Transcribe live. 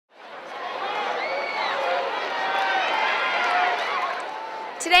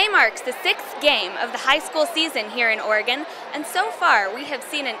Today marks the 6th game of the high school season here in Oregon, and so far we have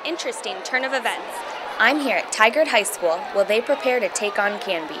seen an interesting turn of events. I'm here at Tigard High School while they prepare to take on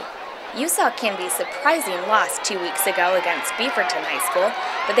Canby. You saw Canby's surprising loss 2 weeks ago against Beaverton High School,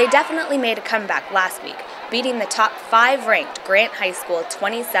 but they definitely made a comeback last week, beating the top 5 ranked Grant High School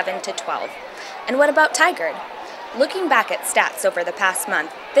 27-12. And what about Tigard? Looking back at stats over the past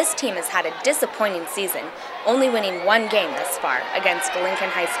month, this team has had a disappointing season, only winning 1 game thus far against Lincoln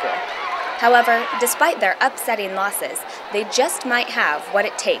High School. However, despite their upsetting losses, they just might have what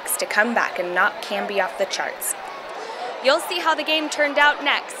it takes to come back and knock Canby off the charts. You'll see how the game turned out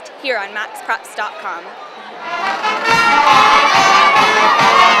next, here on MaxPreps.com.